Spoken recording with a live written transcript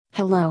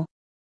Hello.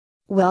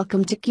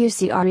 Welcome to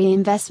QCRE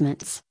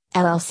Investments,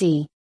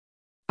 LLC.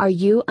 Are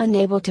you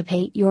unable to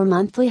pay your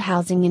monthly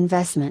housing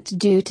investment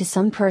due to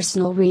some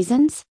personal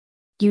reasons?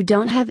 You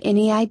don't have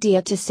any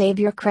idea to save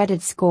your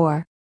credit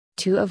score?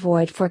 To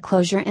avoid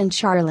foreclosure in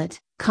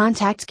Charlotte,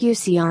 contact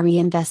QCRE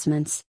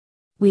Investments.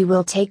 We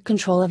will take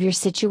control of your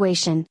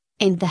situation,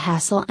 end the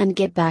hassle and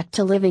get back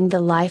to living the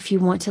life you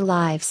want to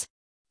live.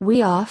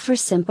 We offer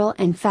simple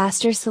and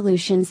faster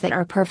solutions that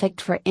are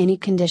perfect for any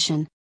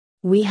condition.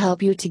 We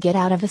help you to get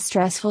out of a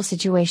stressful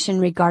situation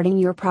regarding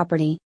your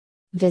property.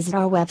 Visit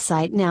our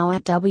website now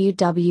at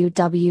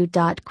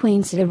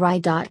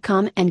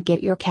www.queencityride.com and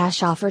get your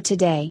cash offer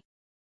today.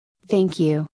 Thank you.